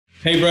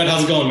Hey Brett,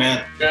 how's it going,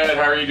 man? Good.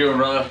 How are you doing,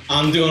 brother?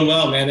 I'm doing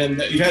well, man.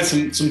 And you've had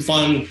some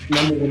fun,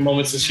 memorable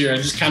moments this year. I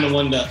just kind of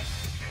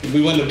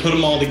we wanted to put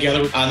them all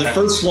together. The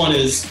first one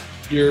is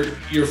your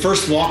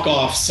first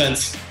walk-off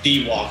since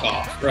the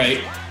walk-off,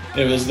 right?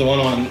 It was the one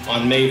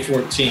on May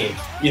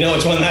 14th. You know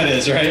which one that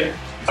is, right?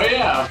 Oh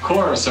yeah, of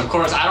course. I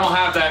don't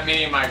have that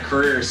many in my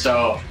career,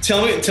 so.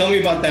 Tell me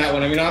about that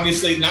one. I mean,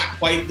 obviously not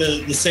quite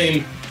the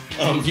same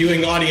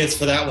viewing audience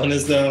for that one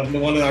as the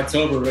one in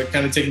October, but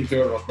kind of take me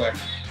through it real quick.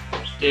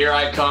 Here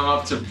I come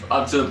up to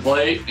the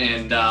plate,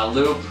 and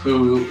Luke,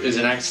 who is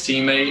an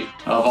ex-teammate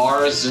of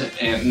ours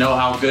and know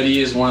how good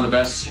he is, one of the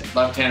best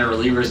left-handed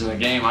relievers in the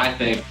game, I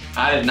think.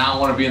 I did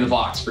not want to be in the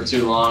box for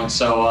too long,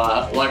 so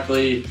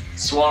luckily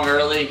swung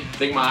early. I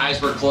think my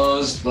eyes were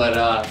closed,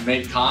 but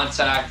made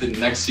contact, and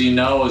next thing you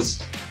know,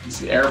 was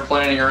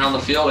airplaning around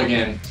the field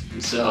again.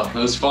 So it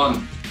was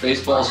fun.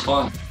 Baseball's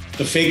fun.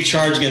 The fake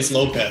charge against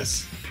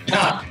Lopez.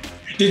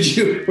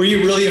 Were you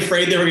really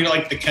afraid they were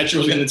the catcher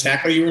was gonna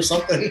tackle you or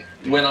something?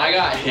 When I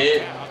got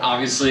hit,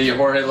 obviously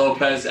Jorge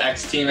Lopez,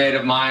 ex-teammate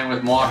of mine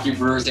with Milwaukee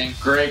Brewers, and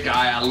great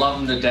guy, I love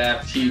him to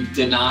death. He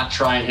did not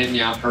try and hit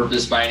me on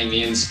purpose by any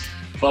means.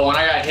 But when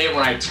I got hit,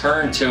 when I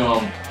turned to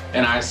him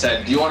and I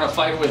said, "Do you want to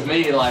fight with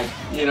me?" In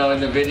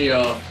the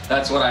video,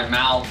 that's what I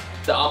mouthed.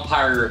 The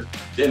umpire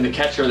and the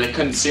catcher, they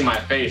couldn't see my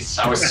face.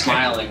 I was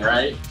smiling,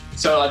 right?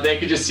 So they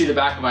could just see the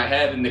back of my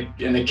head, and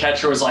the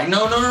catcher was like,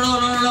 "No, no, no, no,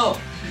 no, no."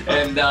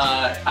 And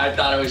I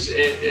thought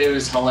it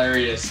was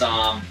hilarious.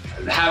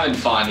 Having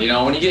fun,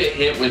 when you get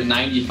hit with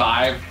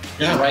 95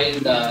 right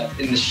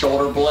in the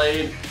shoulder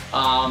blade,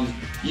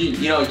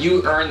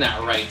 you earn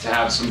that right to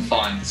have some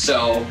fun.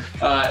 So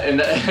and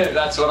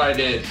that's what I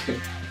did.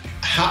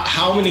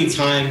 How many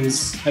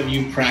times have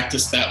you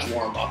practiced that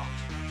warm up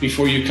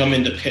before you come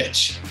into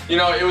pitch?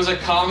 It was a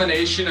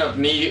combination of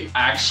me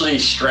actually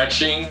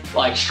stretching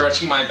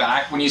my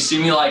back. When you see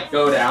me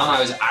go down, I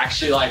was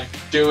actually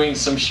doing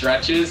some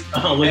stretches.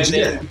 Oh,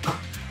 legit. And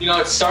then,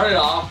 it started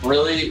off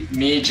really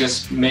me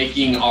just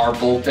making our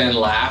bullpen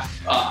laugh.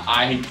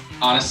 I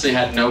honestly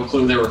had no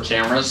clue there were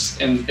cameras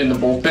in the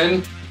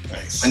bullpen.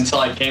 Nice. Until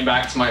I came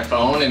back to my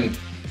phone, and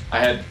I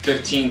had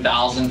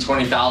 15,000,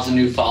 20,000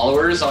 new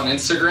followers on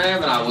Instagram,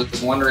 and I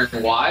was wondering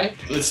why.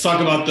 Let's talk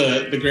about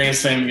the grand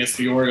slam against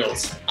the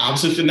Orioles.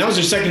 So that was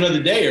your second of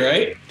the day,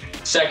 right?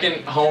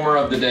 Second homer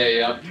of the day,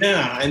 yep.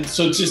 Yeah, and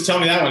so just tell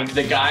me that one.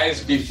 The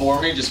guys before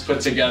me just put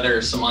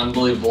together some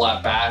unbelievable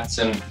at-bats,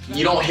 and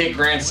you don't hit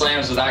grand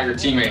slams without your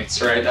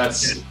teammates, right?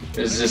 It's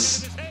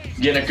just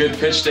getting a good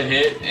pitch to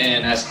hit,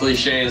 and as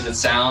cliche as it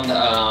sounds,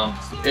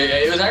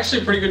 it was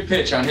actually a pretty good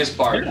pitch on his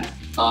part. Yeah.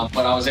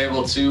 But I was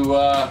able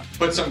to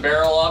put some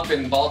barrel up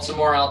in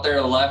Baltimore out there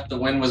to the left. The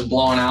wind was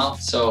blowing out,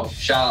 so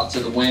shout out to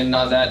the wind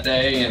that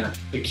day. And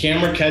the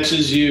camera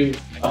catches you.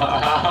 You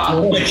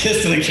want to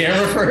kiss to the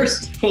camera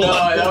first? No,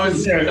 that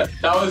was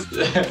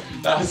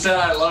said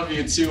I love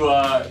you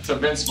to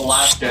Vince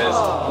Velasquez,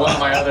 one of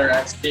my other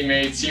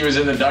ex-teammates. He was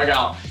in the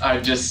dugout. I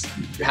just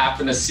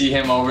happened to see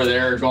him over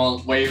there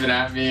waving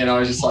at me, and I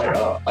was just like,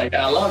 "Oh, I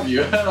love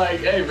you."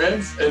 Hey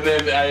Vince. And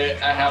then I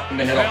happened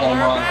to hit a home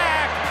run.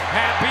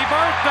 Happy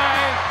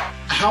birthday!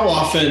 How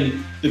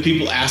often do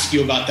people ask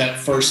you about that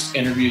first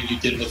interview you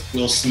did with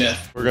Will Smith?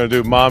 We're going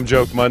to do Mom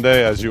Joke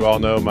Monday. As you all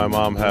know, my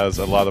mom has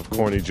a lot of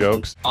corny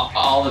jokes.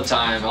 All the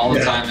time,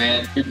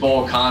 man.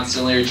 People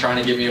constantly are trying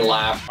to get me to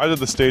laugh. Why did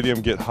the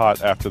stadium get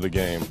hot after the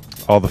game?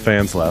 All the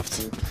fans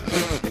left.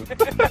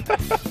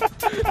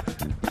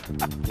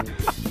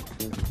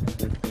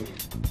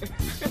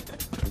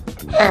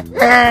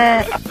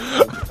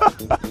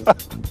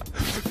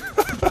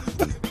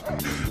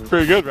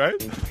 Pretty good, right?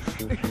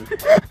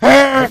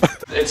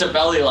 It's a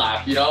belly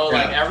laugh,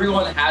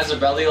 everyone has a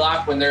belly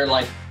laugh when they're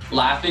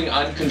laughing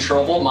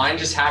uncontrollable. Mine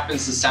just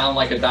happens to sound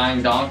like a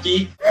dying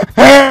donkey.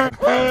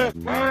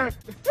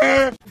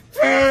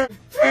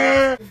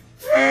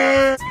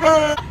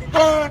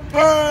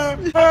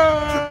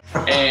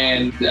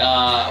 And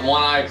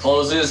one eye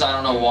closes. I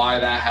don't know why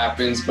that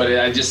happens, but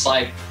I just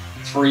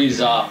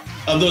freeze up.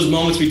 Of those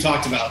moments we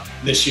talked about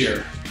this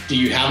year, do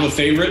you have a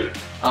favorite?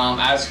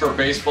 As for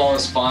baseball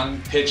is fun,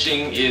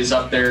 pitching is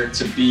up there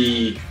to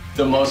be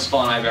the most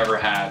fun I've ever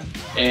had.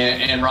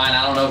 And Ryan,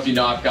 I don't know if you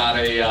know, I've got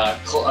a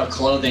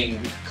clothing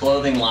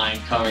line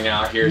coming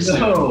out here soon.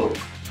 No.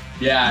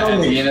 Yeah,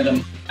 at the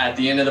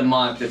end of the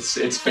month,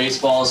 it's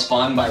Baseball is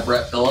Fun by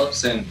Brett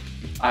Phillips, and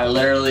I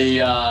literally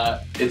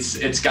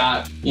it's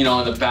got in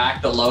the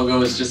back the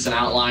logo is just an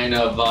outline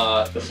of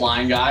the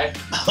flying guy.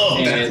 Oh,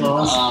 and, that's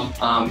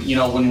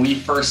awesome. When we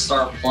first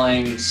start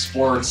playing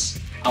sports.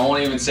 I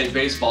won't even say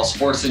baseball,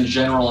 sports in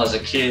general as a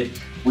kid,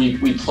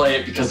 we play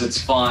it because it's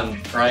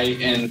fun, right?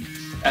 And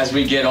as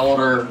we get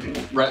older,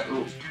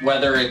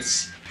 whether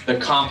it's the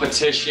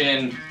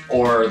competition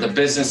or the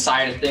business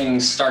side of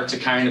things start to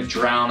kind of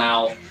drown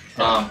out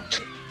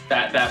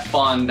that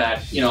fun,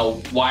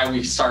 why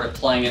we started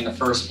playing in the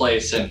first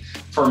place. And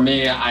for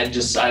me, I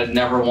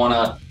never want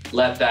to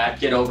let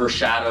that get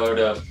overshadowed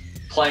of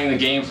playing the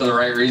game for the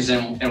right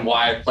reason and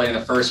why I play in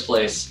the first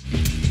place.